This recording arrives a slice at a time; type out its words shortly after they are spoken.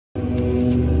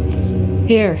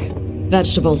Here,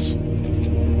 vegetables.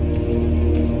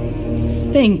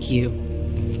 Thank you.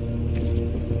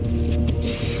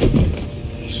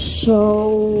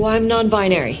 So, I'm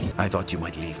non-binary. I thought you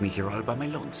might leave me here all by my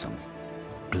lonesome.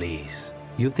 Please.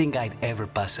 You think I'd ever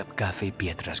pass up Cafe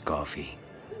Pietra's coffee?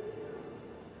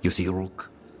 You see, Rook,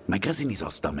 my cousin is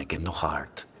all stomach and no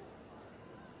heart.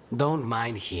 Don't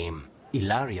mind him.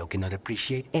 Ilario cannot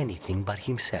appreciate anything but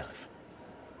himself.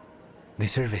 They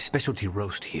serve a specialty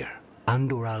roast here,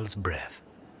 Andoral's breath.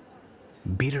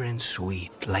 Bitter and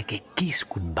sweet, like a kiss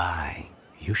goodbye.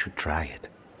 You should try it.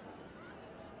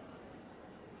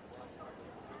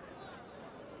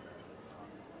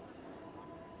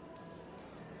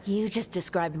 You just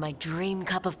described my dream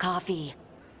cup of coffee.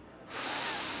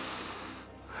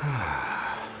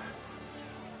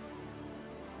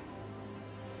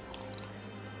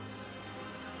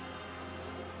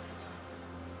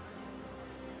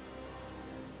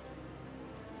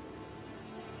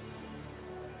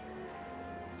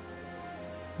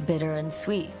 Bitter and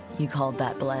sweet, you called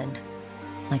that blend.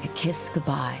 Like a kiss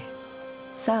goodbye.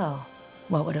 So,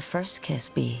 what would a first kiss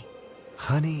be?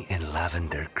 Honey and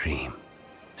lavender cream.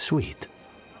 Sweet.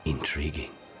 Intriguing.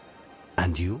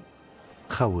 And you?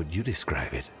 How would you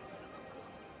describe it?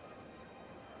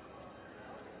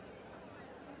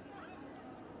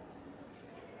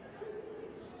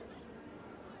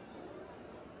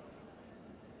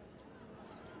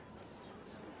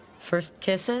 First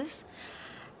kisses?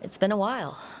 It's been a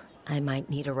while. I might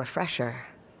need a refresher.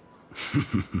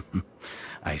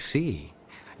 I see.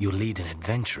 You lead an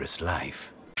adventurous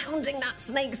life. Pounding that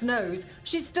snake's nose.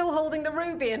 She's still holding the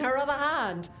ruby in her other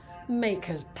hand.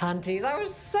 Maker's panties. I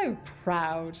was so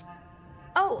proud.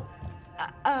 Oh,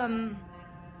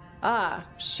 Ah,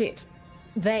 shit.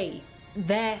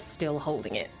 They're still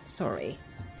holding it. Sorry.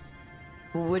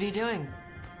 What are you doing?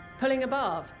 Pulling a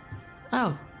barb.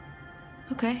 Oh.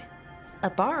 Okay. a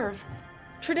barv?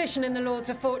 Tradition in the Lords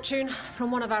of Fortune,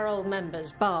 from one of our old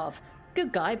members, Barv.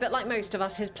 Good guy, but like most of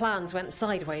us, his plans went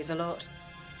sideways a lot.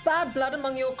 Bad blood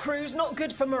among your crew's not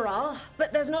good for morale,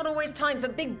 but there's not always time for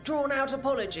big, drawn-out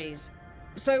apologies.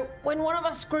 So, when one of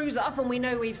us screws up and we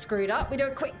know we've screwed up, we do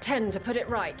a quick 10 to put it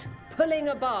right. Pulling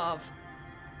a Barv.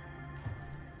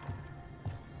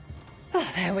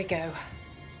 Oh, there we go.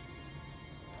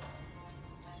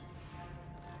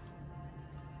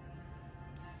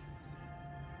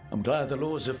 I'm glad the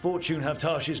Lords of Fortune have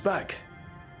Tarsh's back.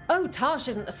 Oh, Tarsh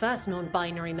isn't the first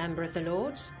non-binary member of the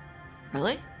Lords.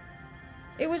 Really?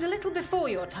 It was a little before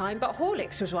your time, but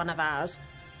Horlicks was one of ours.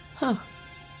 Huh.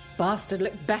 Bastard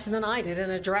looked better than I did in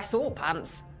a dress or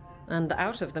pants. And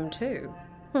out of them, too.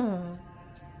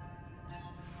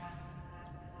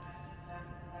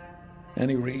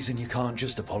 Any reason you can't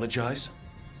just apologize?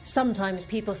 Sometimes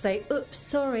people say, oops,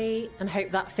 sorry, and hope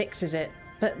that fixes it.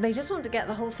 But they just want to get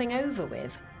the whole thing over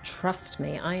with. Trust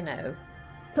me, I know.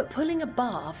 But pulling a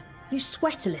barv, you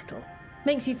sweat a little.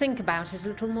 Makes you think about it a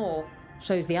little more.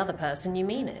 Shows the other person you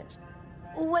mean it.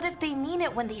 What if they mean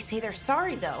it when they say they're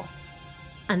sorry, though?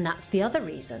 And that's the other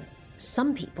reason.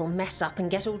 Some people mess up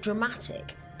and get all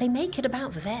dramatic. They make it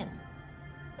about them.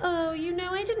 Oh, you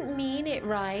know, I didn't mean it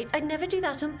right. I'd never do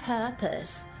that on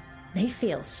purpose. They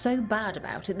feel so bad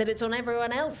about it that it's on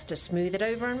everyone else to smooth it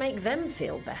over and make them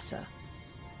feel better.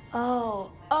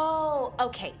 Oh,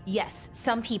 okay, yes,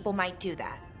 some people might do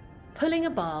that. Pulling a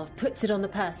barv puts it on the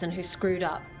person who screwed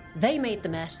up. They made the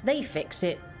mess, they fix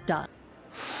it, done.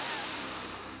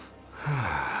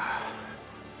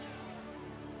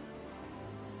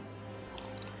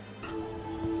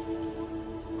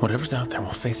 Whatever's out there,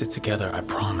 we'll face it together, I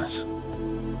promise.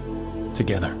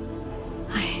 Together.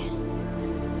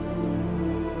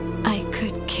 I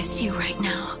could kiss you right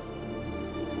now.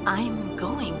 I'm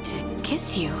going to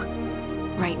kiss you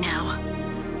right now.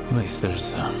 At least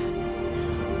there's,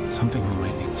 something we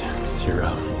might need to. It's your,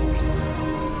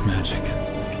 magic.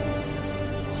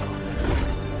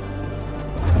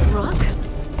 Rook?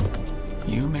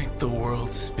 You make the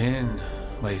world spin,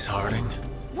 Lace Harding.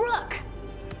 Rook!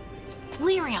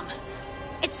 Lyrium.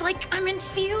 It's like I'm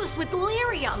infused with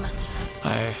lyrium.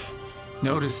 I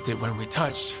noticed it when we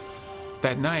touched.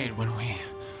 That night when we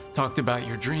talked about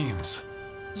your dreams.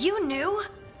 You knew?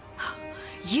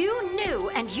 You knew,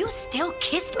 and you still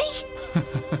kissed me?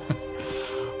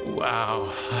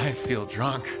 Wow, I feel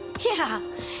drunk. Yeah,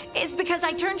 it's because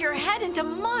I turned your head into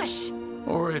mush.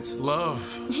 Or it's love.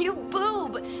 You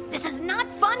boob! This is not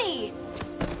funny!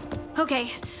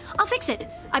 Okay, I'll fix it.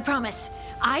 I promise.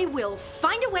 I will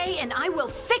find a way and I will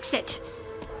fix it.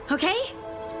 Okay?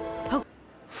 Oh.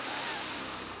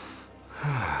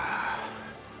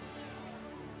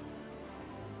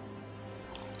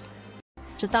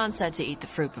 Jathan said to eat the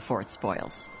fruit before it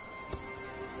spoils.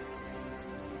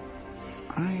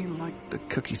 I like the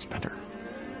cookies better.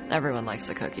 Everyone likes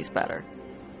the cookies better.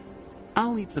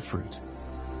 I'll eat the fruit.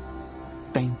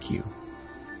 Thank you,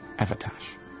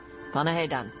 Avatash. Panahe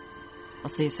done. I'll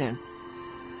see you soon.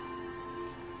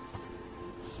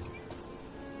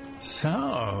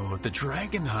 So, the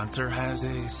Dragon Hunter has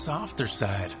a softer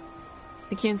side.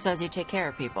 The Kyun says you take care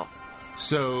of people.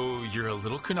 So, you're a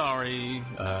little Kunari,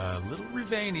 a little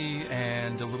Rivani,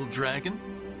 and a little dragon?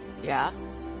 Yeah?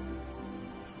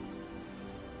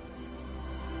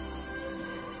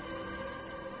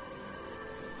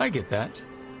 I get that.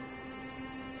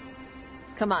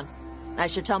 Come on. I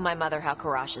should tell my mother how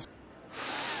Karash is.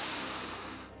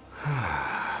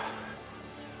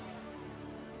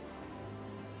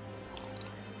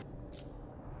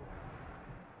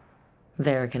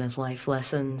 Varric and his life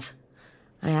lessons.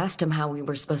 I asked him how we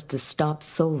were supposed to stop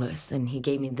Solus, and he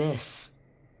gave me this.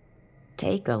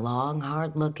 Take a long,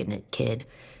 hard look at it, kid.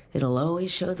 It'll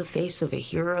always show the face of a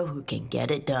hero who can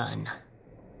get it done.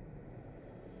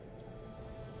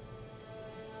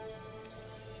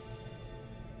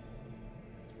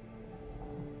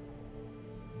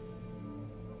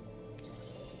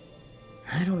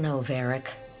 I don't know, Varric.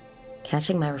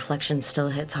 Catching my reflection still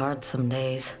hits hard some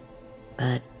days.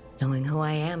 But knowing who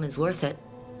I am is worth it.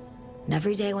 And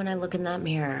every day when I look in that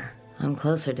mirror, I'm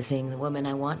closer to seeing the woman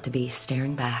I want to be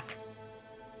staring back.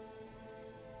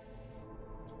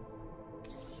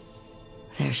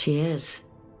 There she is.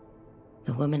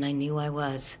 The woman I knew I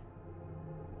was.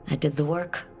 I did the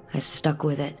work, I stuck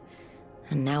with it,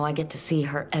 and now I get to see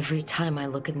her every time I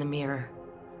look in the mirror.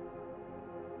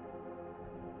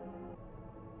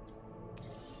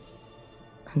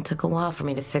 It took a while for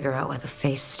me to figure out why the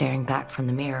face staring back from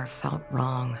the mirror felt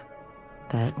wrong.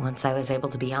 But once I was able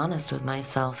to be honest with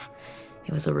myself,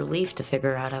 it was a relief to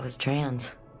figure out I was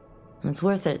trans. And it's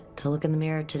worth it to look in the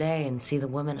mirror today and see the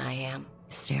woman I am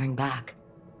staring back.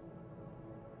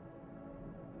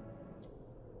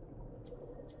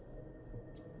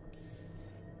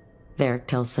 Varric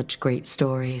tells such great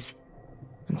stories.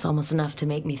 It's almost enough to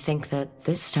make me think that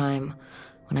this time,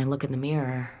 when I look in the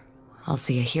mirror, I'll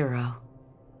see a hero.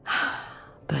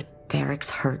 But Varric's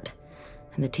hurt,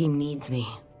 and the team needs me.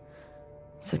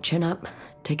 So chin up,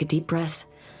 take a deep breath,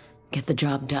 get the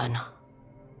job done.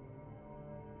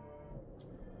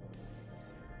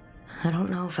 I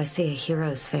don't know if I see a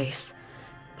hero's face,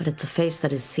 but it's a face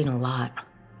that has seen a lot.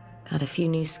 Got a few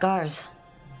new scars.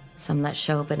 Some that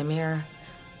show up in a mirror,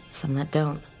 some that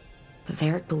don't. But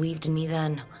Varric believed in me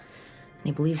then, and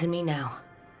he believes in me now.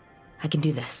 I can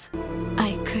do this.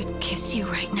 I could kiss you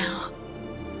right now.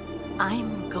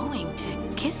 I'm going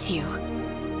to kiss you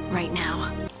right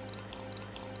now.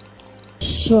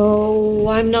 So,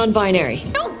 I'm non-binary.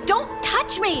 No, don't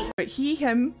touch me! But he,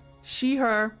 him, she,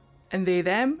 her, and they,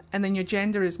 them, and then your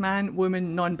gender is man,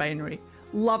 woman, non-binary.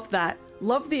 Love that.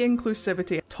 Love the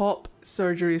inclusivity. Top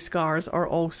surgery scars are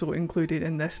also included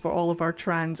in this for all of our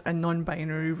trans and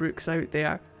non-binary rooks out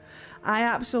there. I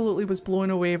absolutely was blown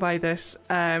away by this.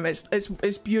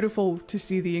 It's beautiful to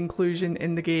see the inclusion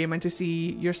in the game and to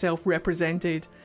see yourself represented